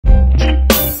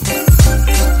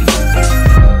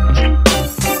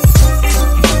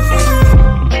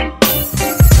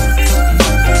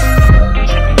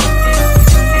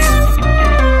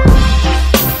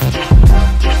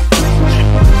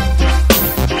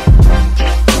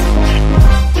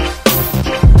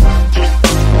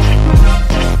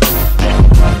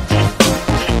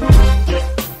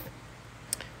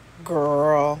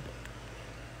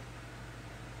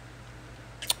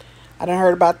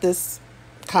about this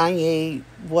Kanye,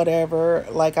 whatever.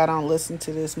 Like, I don't listen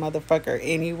to this motherfucker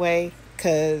anyway.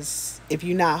 Because if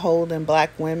you're not holding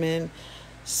black women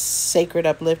sacred,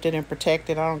 uplifted, and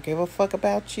protected, I don't give a fuck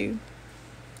about you.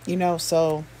 You know,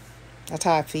 so that's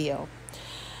how I feel.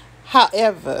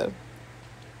 However,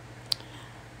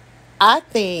 I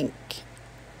think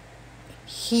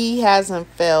he hasn't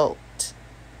felt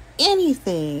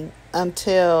anything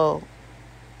until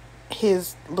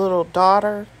his little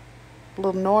daughter,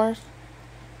 little North,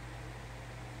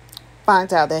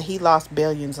 finds out that he lost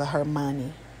billions of her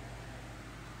money.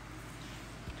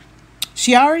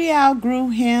 She already outgrew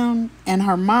him and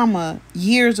her mama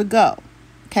years ago.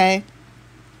 Okay?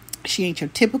 She ain't your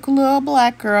typical little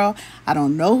black girl. I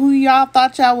don't know who y'all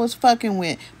thought y'all was fucking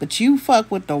with, but you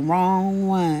fuck with the wrong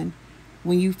one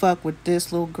when you fuck with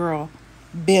this little girl.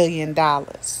 $1 billion.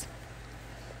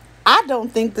 I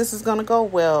don't think this is gonna go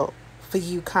well for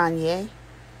you, Kanye.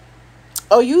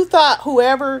 Oh, you thought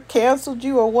whoever canceled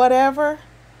you or whatever?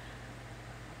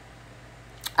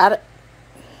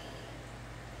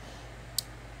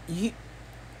 You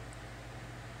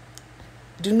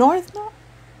do North know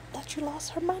that you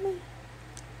lost her money?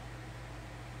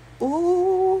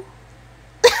 Ooh.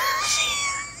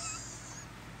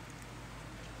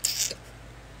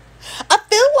 I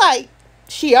feel like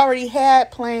she already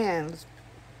had plans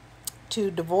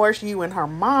to divorce you and her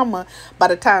mama by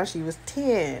the time she was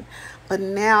 10. But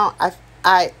now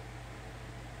I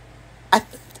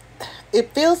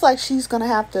it feels like she's gonna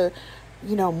have to,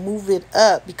 move it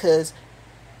up, because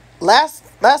last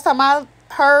time I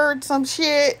heard some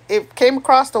shit, it came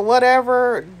across the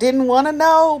whatever, didn't want to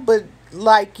know, but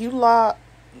like you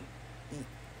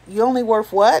only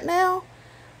worth what now?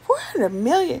 400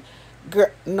 million.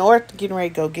 Girl, North getting ready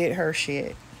to go get her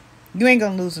shit. You ain't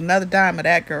gonna lose another dime of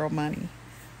that girl money.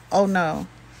 Oh no.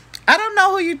 I don't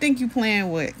know who you think you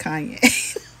playing with, Kanye.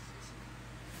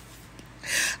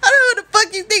 I don't know who the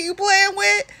fuck you think you playing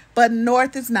with, but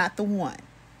North is not the one.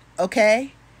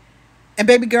 Okay? And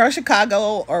baby girl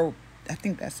Chicago, or I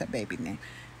think that's her baby name,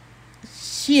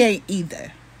 she ain't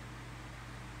either.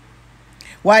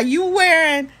 While you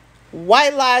wearing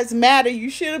White Lives Matter, you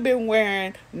should have been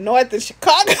wearing North and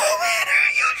Chicago Matter.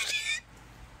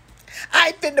 I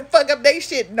ain't finna fuck up they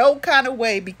shit no kind of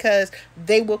way, because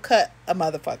they will cut a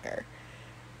motherfucker.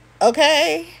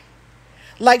 Okay?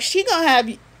 Like, she gonna have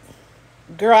you.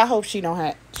 Girl, I hope she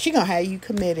gonna have you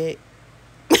committed.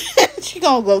 She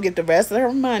gonna go get the rest of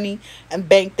her money and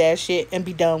bank that shit and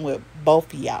be done with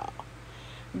both of y'all.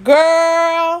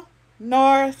 Girl,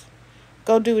 North,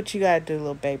 go do what you gotta do,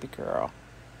 little baby girl.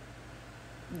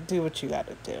 Do what you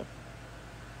gotta do.